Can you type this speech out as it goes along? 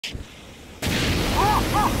If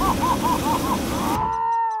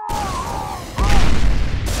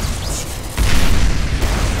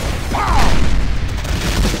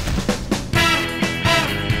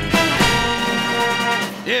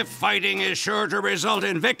fighting is sure to result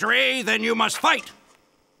in victory, then you must fight.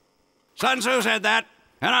 Sun Tzu said that,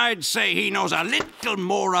 and I'd say he knows a little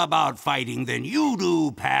more about fighting than you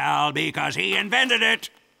do, pal, because he invented it.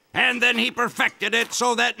 And then he perfected it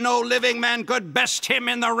so that no living man could best him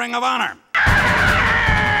in the ring of honor. To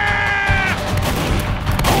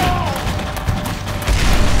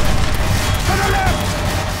the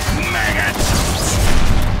left! Maggots!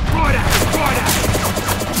 Order! Order!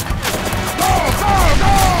 Go! Go!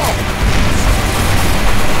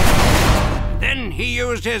 Go! Then he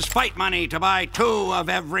used his fight money to buy 2 of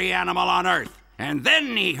every animal on Earth. And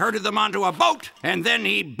then he herded them onto a boat, and then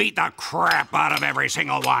he beat the crap out of every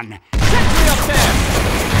single one. Get me up there!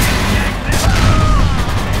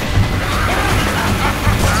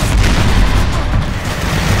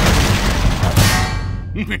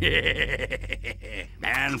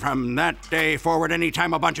 And from that day forward,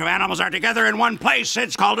 anytime a bunch of animals are together in one place,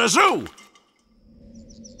 it's called a zoo.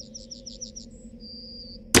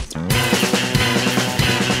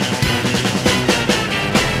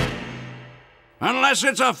 Unless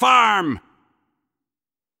it's a farm.